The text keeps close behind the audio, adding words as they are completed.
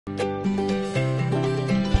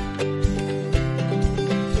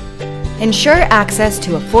Ensure access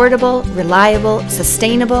to affordable, reliable,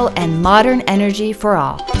 sustainable, and modern energy for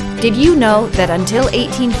all. Did you know that until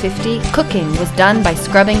 1850, cooking was done by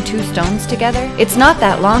scrubbing two stones together? It's not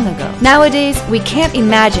that long ago. Nowadays, we can't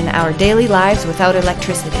imagine our daily lives without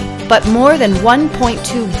electricity, but more than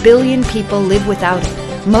 1.2 billion people live without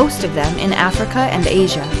it, most of them in Africa and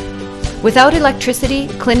Asia. Without electricity,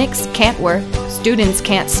 clinics can't work, students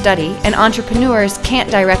can't study, and entrepreneurs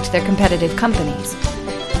can't direct their competitive companies.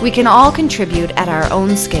 We can all contribute at our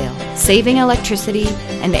own scale, saving electricity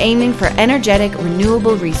and aiming for energetic,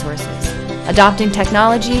 renewable resources, adopting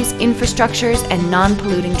technologies, infrastructures, and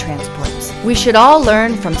non-polluting transports. We should all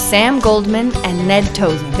learn from Sam Goldman and Ned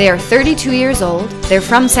Tozen. They are 32 years old, they're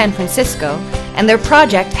from San Francisco, and their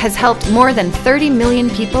project has helped more than 30 million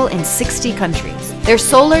people in 60 countries. Their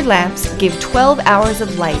solar lamps give 12 hours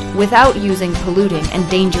of light without using polluting and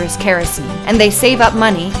dangerous kerosene, and they save up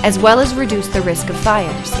money as well as reduce the risk of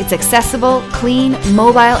fires. It's accessible, clean,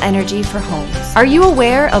 mobile energy for homes. Are you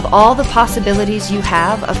aware of all the possibilities you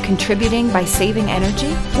have of contributing by saving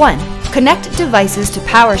energy? 1. Connect devices to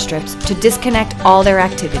power strips to disconnect all their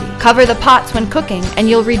activity. Cover the pots when cooking and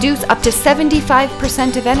you'll reduce up to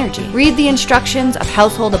 75% of energy. Read the instructions of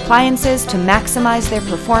household appliances to maximize their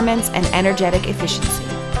performance and energetic efficiency.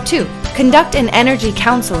 2. Conduct an energy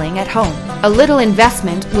counseling at home. A little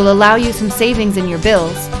investment will allow you some savings in your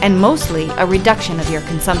bills and mostly a reduction of your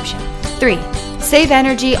consumption. 3. Save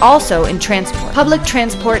energy also in transport. Public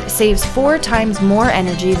transport saves 4 times more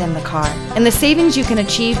energy than the car, and the savings you can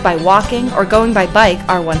achieve by walking or going by bike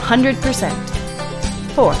are 100%.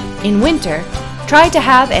 4. In winter, try to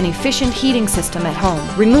have an efficient heating system at home.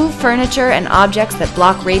 Remove furniture and objects that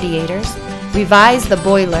block radiators, revise the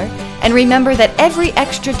boiler, and remember that every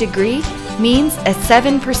extra degree means a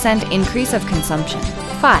 7% increase of consumption.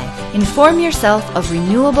 5. Inform yourself of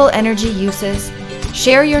renewable energy uses.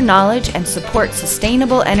 Share your knowledge and support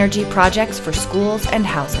sustainable energy projects for schools and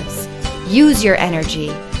houses. Use your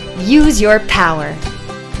energy. Use your power.